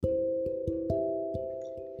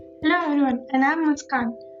everyone, and I'm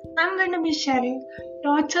Muskan. I'm going to be sharing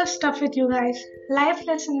lots of stuff with you guys. Life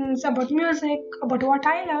lessons about music, about what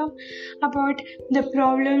I love, about the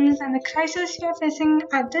problems and the crises we are facing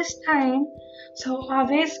at this time. So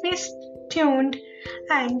always be tuned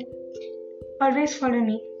and always follow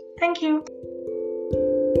me. Thank you.